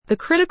The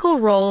critical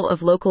role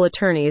of local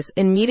attorneys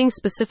in meeting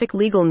specific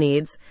legal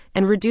needs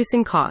and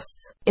reducing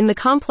costs. In the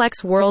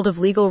complex world of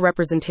legal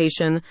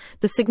representation,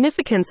 the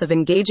significance of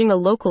engaging a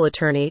local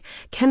attorney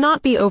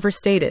cannot be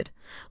overstated.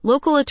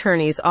 Local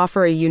attorneys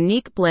offer a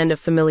unique blend of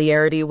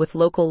familiarity with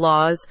local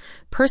laws,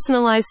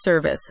 personalized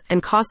service,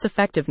 and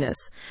cost-effectiveness,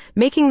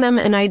 making them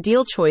an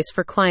ideal choice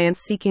for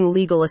clients seeking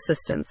legal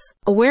assistance.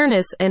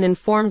 Awareness and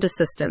informed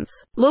assistance.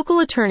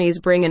 Local attorneys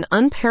bring an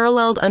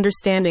unparalleled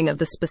understanding of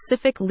the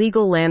specific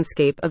legal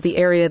landscape of the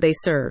area they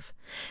serve.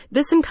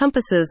 This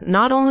encompasses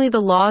not only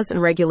the laws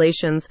and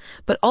regulations,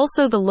 but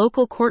also the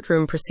local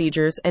courtroom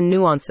procedures and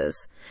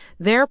nuances.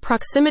 Their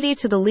proximity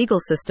to the legal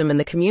system in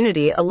the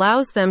community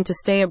allows them to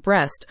stay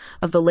abreast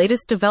of the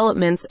latest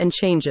developments and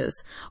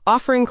changes,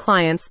 offering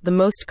clients the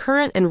most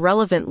current and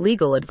relevant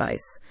legal advice.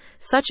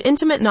 Such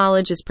intimate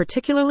knowledge is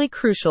particularly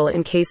crucial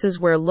in cases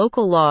where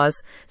local laws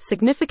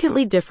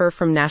significantly differ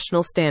from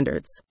national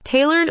standards.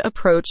 Tailored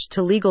approach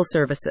to legal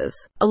services.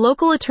 A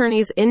local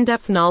attorney's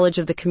in-depth knowledge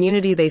of the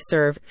community they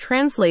serve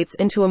translates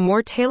into a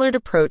more tailored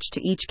approach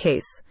to each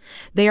case.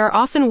 They are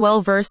often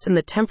well-versed in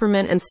the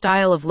temperament and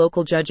style of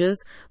local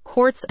judges,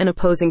 courts, and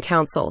opposing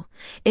counsel,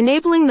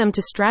 enabling them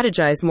to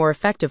strategize more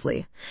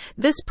effectively.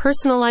 This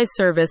personalized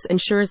service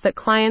ensures that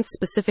clients'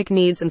 specific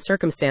needs and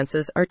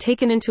circumstances are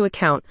taken into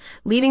account,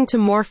 leading to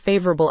more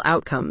favorable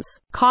outcomes.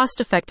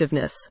 Cost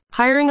effectiveness.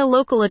 Hiring a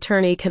local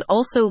attorney can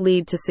also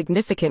lead to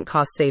significant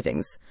cost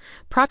savings.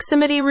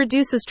 Proximity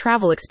reduces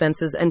travel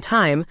expenses and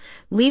time,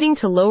 leading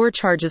to lower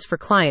charges for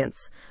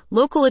clients.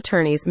 Local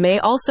attorneys may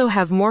also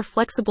have more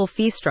flexible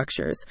fee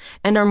structures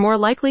and are more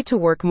likely to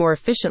work more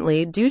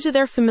efficiently due to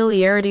their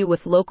familiarity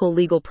with local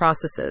legal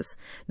processes.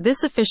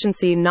 This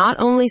efficiency not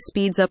only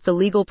speeds up the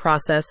legal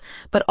process,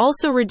 but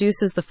also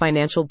reduces the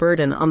financial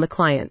burden on the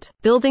client.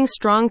 Building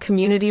strong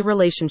community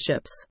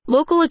relationships.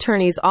 Local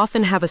attorneys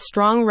often have a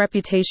strong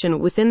reputation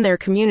within their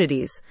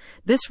communities.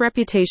 This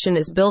reputation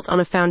is built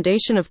on a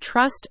foundation of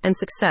trust and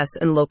success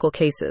in local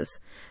cases.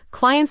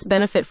 Clients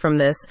benefit from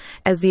this,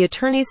 as the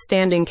attorney's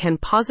standing can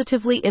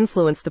positively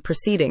influence the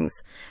proceedings.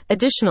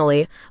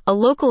 Additionally, a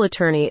local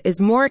attorney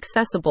is more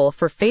accessible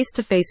for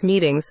face-to-face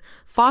meetings,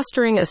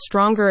 fostering a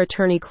stronger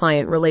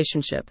attorney-client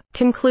relationship.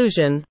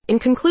 Conclusion. In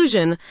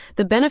conclusion,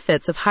 the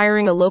benefits of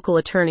hiring a local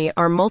attorney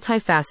are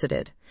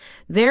multifaceted.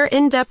 Their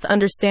in-depth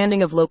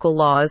understanding of local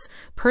laws,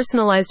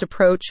 personalized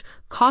approach,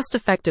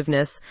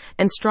 cost-effectiveness,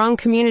 and strong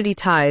community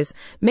ties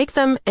make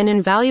them an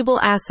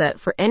invaluable asset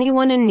for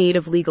anyone in need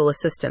of legal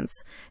assistance.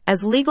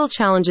 As legal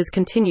challenges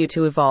continue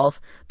to evolve,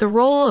 the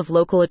role of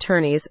local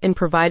attorneys in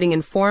providing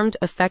informed,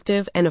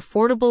 effective, and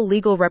affordable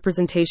legal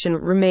representation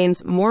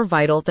remains more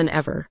vital than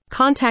ever.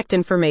 Contact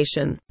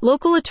information.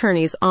 Local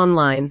attorneys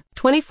online.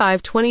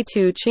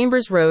 2522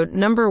 Chambers Road,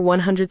 number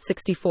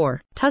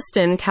 164.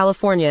 Tustin,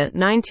 California,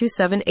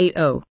 92780.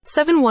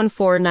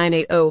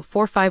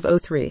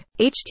 714-980-4503.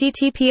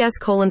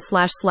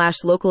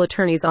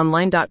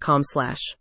 https://localattorneysonline.com/